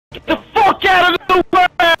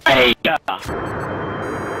way!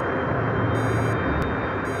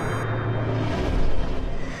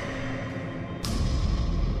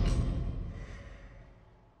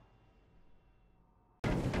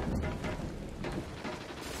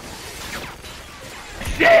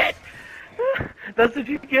 Shit! That's what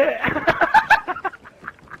you get!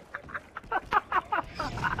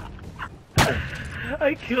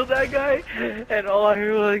 I killed that guy, and all I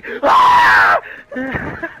heard was like, ah!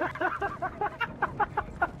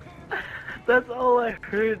 That's all I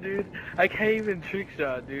heard, dude. I can't even trick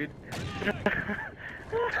shot, dude.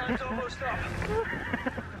 Time's almost up.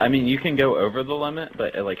 I mean, you can go over the limit,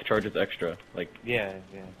 but it like charges extra. Like Yeah.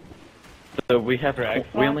 so we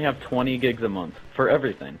only have 20 gigs a month for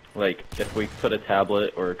everything. Like if we put a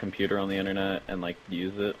tablet or a computer on the internet and like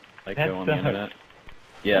use it, like go on the internet.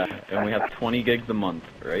 Yeah, and we have 20 gigs a month,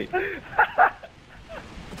 right?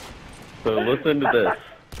 So listen to this.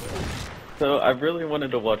 So I really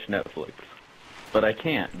wanted to watch Netflix, but I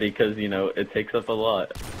can't because, you know, it takes up a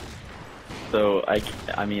lot. So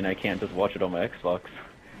I mean, I can't just watch it on my Xbox.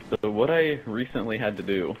 So what I recently had to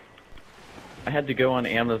do, I had to go on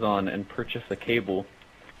Amazon and purchase a cable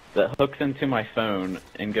that hooks into my phone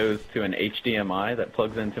and goes to an HDMI that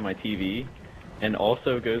plugs into my TV. And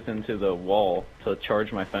also goes into the wall to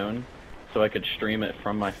charge my phone, so I could stream it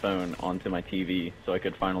from my phone onto my TV, so I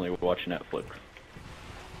could finally watch Netflix.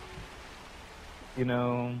 You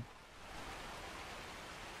know,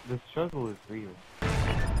 the struggle is real.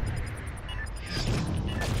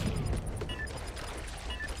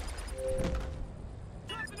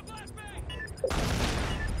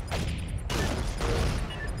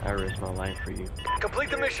 I risk my life for you. Complete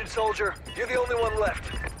the mission, soldier. You're the only one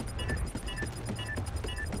left.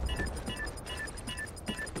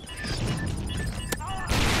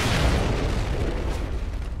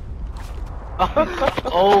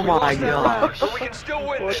 Oh my gosh. But we can still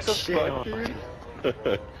win What this. the fuck, dude?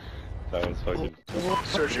 That was fucking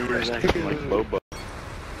Search and rescue. like Boba.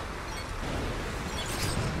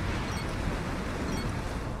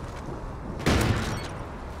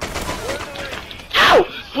 Ow!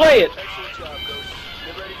 Play it! Excellent job, Ghost.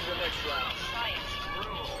 Get ready for the next round.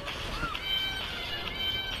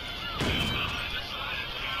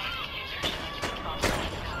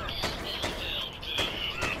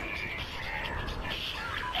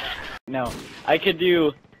 No, I could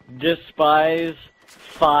do despise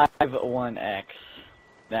 5-1x.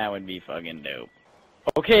 That would be fucking dope.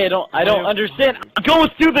 Okay, I don't understand. Go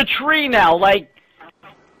through the tree now, like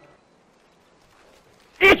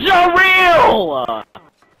it's a real.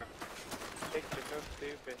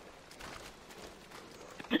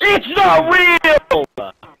 It's not real.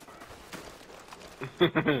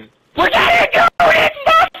 Forget it, dude. It's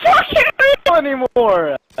not fucking real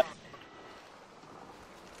anymore.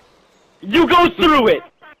 You go through it!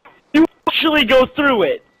 You actually go through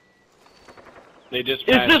it! They just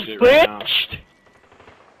Is patched this it right now. glitched?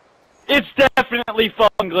 It's definitely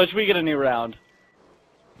fucking glitched. We get a new round.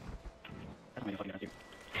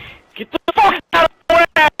 Get the fuck out of the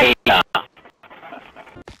way!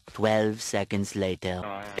 12 seconds later.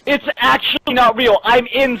 It's actually not real. I'm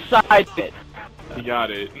inside it. You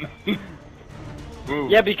got it.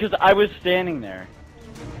 Move. Yeah, because I was standing there.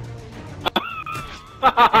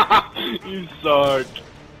 You suck.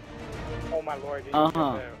 Oh my lord.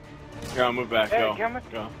 Here, I'll move back. Go.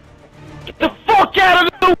 Go. Get the fuck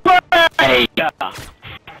out of the way!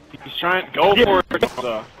 He's trying. Go for it.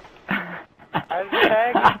 So.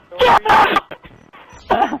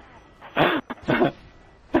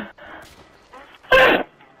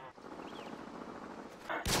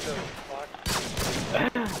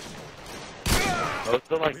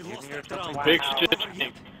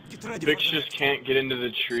 Vix just can't get into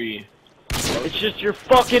the tree. It's just you're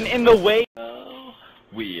fucking in the way.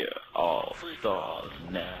 We're all stars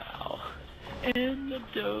now. In the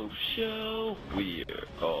dope show, we're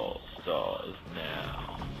all stars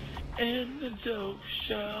now. In the dope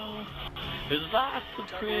show, there's lots of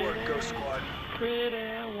pretty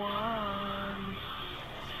ones.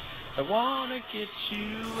 I wanna get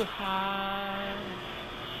you high.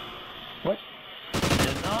 What?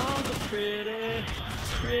 And all the pretty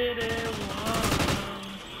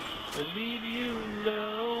ones will leave you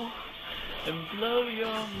low and blow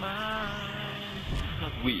your mind.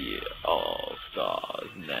 We're all stars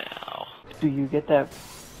now. Do you get that?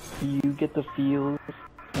 Do you get the feels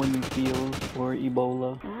when you feel for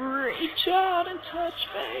Ebola? Reach out and touch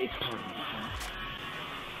faith.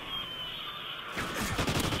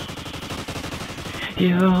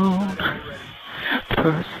 Your own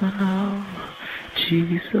personal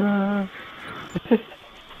Jesus.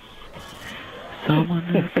 Someone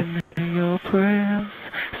who can hear your prayers.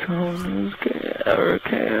 Who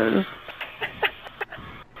cares?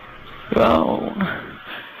 Phone.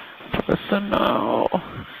 Personal.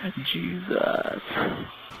 Jesus.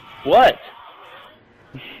 What?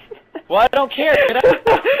 Well, I don't care. Get out.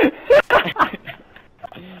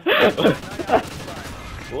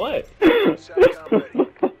 What? Satcom ready.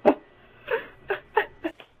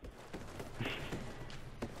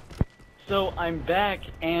 So I'm back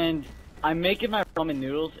and I'm making my ramen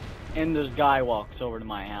noodles and this guy walks over to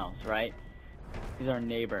my house, right? He's our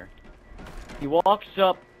neighbor. He walks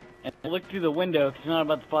up and I look through the window because he's not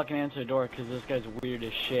about to fucking answer the door because this guy's weird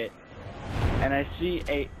as shit. And I see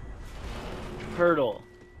a turtle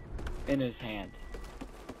in his hand.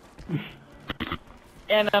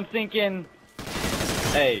 And I'm thinking,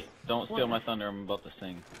 Hey, don't steal my thunder, I'm about to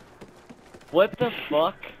sing. what the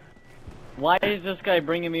fuck? Why is this guy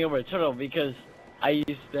bringing me over a turtle? Because I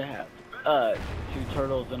used to have 2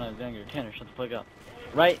 turtles when I was younger. Tanner, shut the fuck up.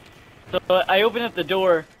 Right? So I open up the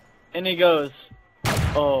door and he goes,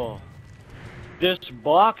 oh, this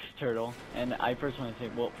box turtle. And I first want to say,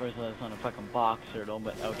 well, first of all, it's not a fucking box turtle,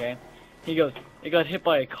 but okay. He goes, it got hit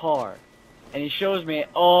by a car. And he shows me,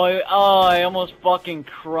 I almost fucking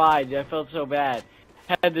cried. I felt so bad.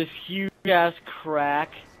 Had this huge ass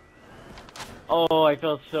crack. Oh, I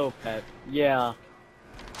felt so bad. Yeah.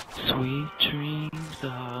 Sweet dreams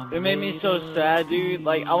are It made me so sad, dude.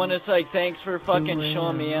 Like, I want to say, like, thanks for fucking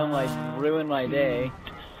showing me and, like, ruin my day.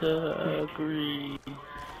 disagree.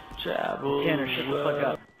 Travel. Tanner, shut the fuck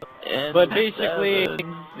up. But basically,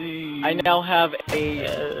 I now have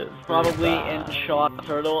a probably in-shot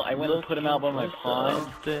turtle. I went and put him out by my pond,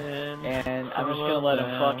 and I'm just gonna let him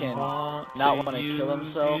fucking not want to kill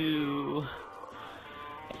himself.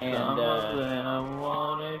 And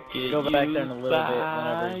go back there in a little bit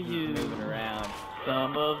whenever he's moving around.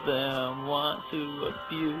 Some of them want to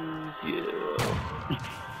abuse you.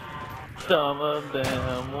 Some of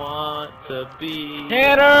them want to be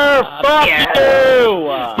Tanner, fuck you!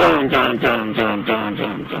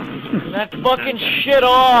 That fucking shit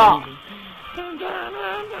off!